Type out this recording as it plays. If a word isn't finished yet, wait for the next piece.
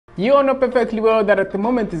You all know perfectly well that at the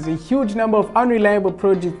moment there's a huge number of unreliable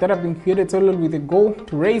projects that have been created solely with a goal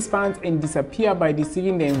to raise funds and disappear by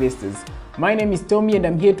deceiving the investors. My name is Tommy and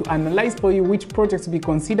I'm here to analyze for you which projects to be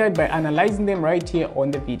considered by analyzing them right here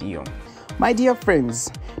on the video. My dear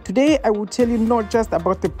friends, today I will tell you not just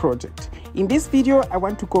about the project. In this video, I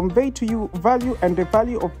want to convey to you value and the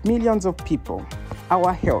value of millions of people,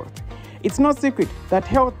 our health. It's no secret that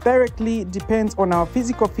health directly depends on our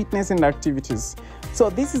physical fitness and activities. So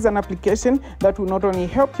this is an application that will not only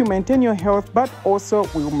help you maintain your health, but also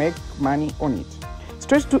will make money on it.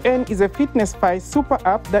 Stretch to Earn is a FitnessFi super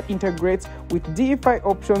app that integrates with DeFi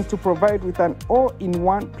options to provide with an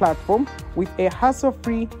all-in-one platform with a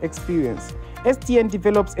hassle-free experience. STN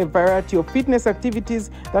develops a variety of fitness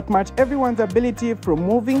activities that match everyone's ability from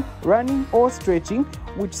moving, running, or stretching,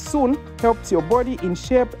 which soon helps your body in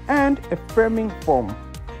shape and a firming form.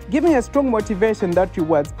 Giving a strong motivation that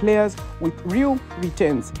rewards players with real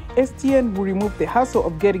returns, STN will remove the hassle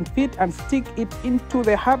of getting fit and stick it into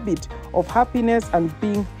the habit of happiness and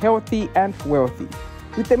being healthy and wealthy.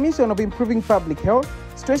 With the mission of improving public health,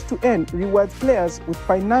 Stretch to Earn rewards players with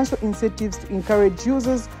financial incentives to encourage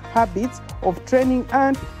users' habits of training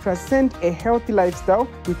and transcend a healthy lifestyle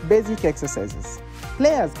with basic exercises.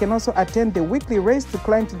 Players can also attend the weekly race to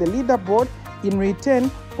climb to the leaderboard in return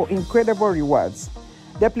for incredible rewards.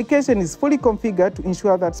 The application is fully configured to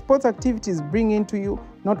ensure that sports activities bring into you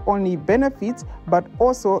not only benefits, but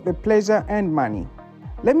also the pleasure and money.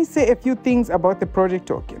 Let me say a few things about the project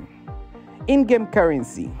token. In-game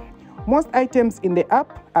currency. Most items in the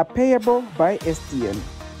app are payable by STN.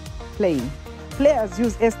 Playing. Players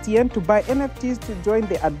use STN to buy NFTs to join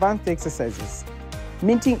the advanced exercises.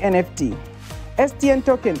 Minting NFT. STN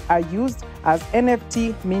tokens are used as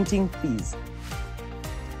NFT minting fees.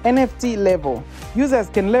 NFT level. Users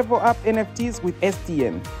can level up NFTs with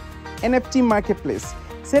STN. NFT marketplace.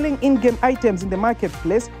 Selling in-game items in the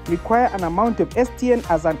marketplace require an amount of STN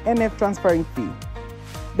as an NF transferring fee.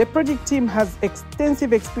 The project team has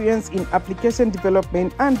extensive experience in application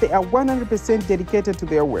development and they are 100% dedicated to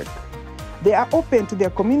their work. They are open to their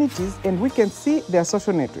communities and we can see their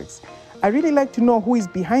social networks. I really like to know who is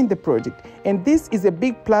behind the project, and this is a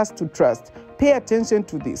big plus to trust. Pay attention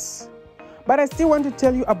to this. But I still want to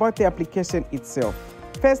tell you about the application itself.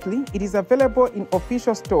 Firstly, it is available in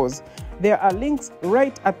official stores. There are links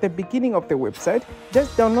right at the beginning of the website.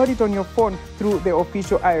 Just download it on your phone through the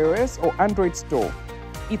official iOS or Android store.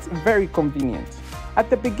 It's very convenient. At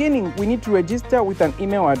the beginning, we need to register with an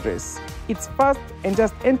email address. It's fast and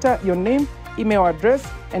just enter your name, email address,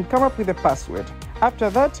 and come up with a password. After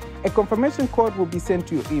that, a confirmation code will be sent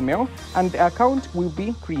to your email and the account will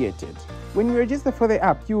be created. When you register for the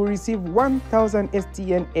app, you will receive 1,000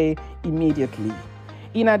 STNA immediately.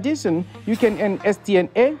 In addition, you can earn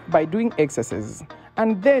STNA by doing exercises.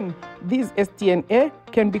 And then these STNA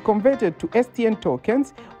can be converted to STN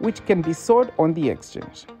tokens, which can be sold on the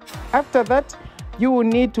exchange. After that, you will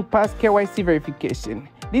need to pass KYC verification.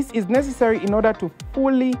 This is necessary in order to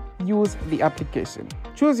fully use the application.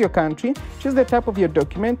 Choose your country, choose the type of your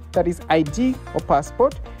document, that is ID or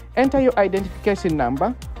passport, enter your identification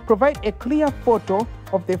number, provide a clear photo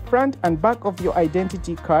of the front and back of your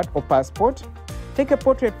identity card or passport, take a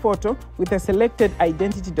portrait photo with a selected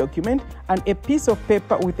identity document and a piece of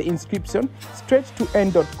paper with the inscription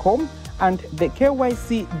stretchtoearn.com and the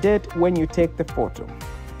KYC date when you take the photo.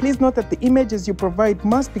 Please note that the images you provide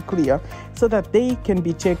must be clear so that they can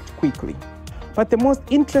be checked quickly. But the most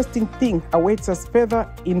interesting thing awaits us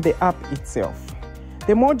further in the app itself.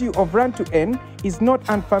 The module of Run to Earn is not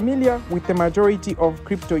unfamiliar with the majority of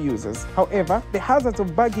crypto users. However, the hazards of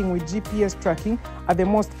bugging with GPS tracking are the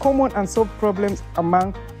most common unsolved problems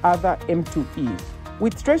among other M2Es.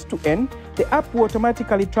 With Stretch to Earn, the app will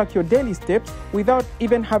automatically track your daily steps without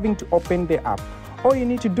even having to open the app. All you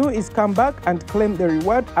need to do is come back and claim the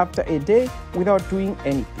reward after a day without doing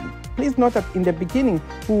anything. Please note that in the beginning,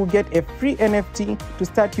 we will get a free NFT to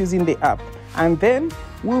start using the app, and then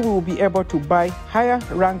we will be able to buy higher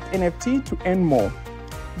ranked NFT to earn more.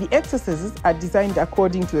 The exercises are designed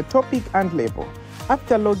according to the topic and level.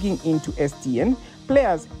 After logging into STN,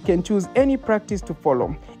 players can choose any practice to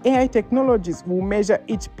follow. AI technologies will measure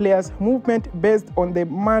each player's movement based on the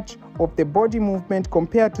match of the body movement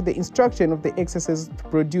compared to the instruction of the exercise to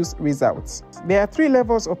produce results. There are 3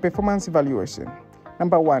 levels of performance evaluation.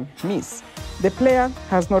 Number 1, miss. The player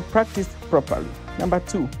has not practiced properly. Number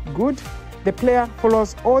 2, good. The player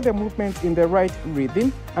follows all the movements in the right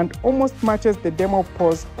rhythm and almost matches the demo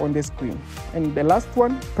pose on the screen. And the last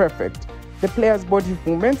one, perfect. The player's body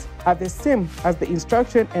movements are the same as the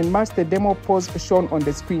instruction and match the demo pose shown on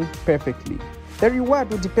the screen perfectly. The reward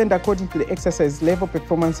will depend according to the exercise level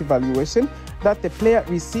performance evaluation that the player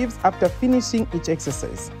receives after finishing each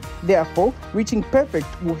exercise. Therefore, reaching perfect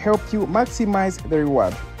will help you maximize the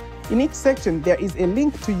reward. In each section, there is a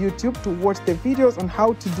link to YouTube to watch the videos on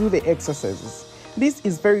how to do the exercises. This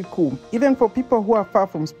is very cool. Even for people who are far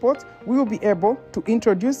from sports, we will be able to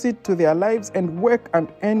introduce it to their lives and work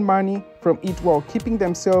and earn money from it while keeping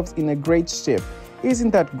themselves in a great shape. Isn't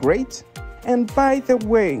that great? And by the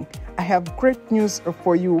way, I have great news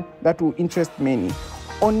for you that will interest many.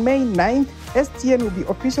 On May 9th, STN will be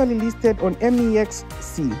officially listed on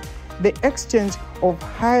MEXC, the exchange of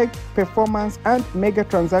high performance and mega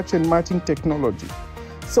transaction matching technology.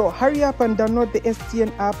 So hurry up and download the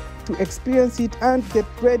STN app to experience it and get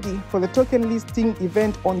ready for the token listing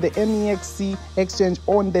event on the MEXC exchange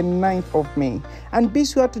on the 9th of May. And be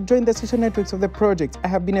sure to join the social networks of the project. I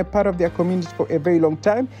have been a part of their community for a very long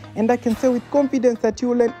time, and I can say with confidence that you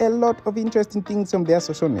will learn a lot of interesting things from their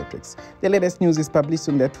social networks. The latest news is published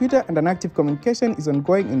on their Twitter, and an active communication is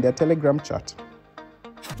ongoing in their Telegram chat.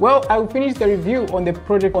 Well, I will finish the review on the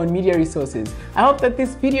project on Media Resources. I hope that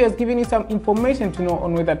this video has given you some information to know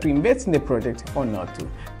on whether to invest in the project or not to.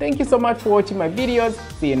 Thank you so much for watching my videos.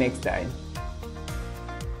 See you next time.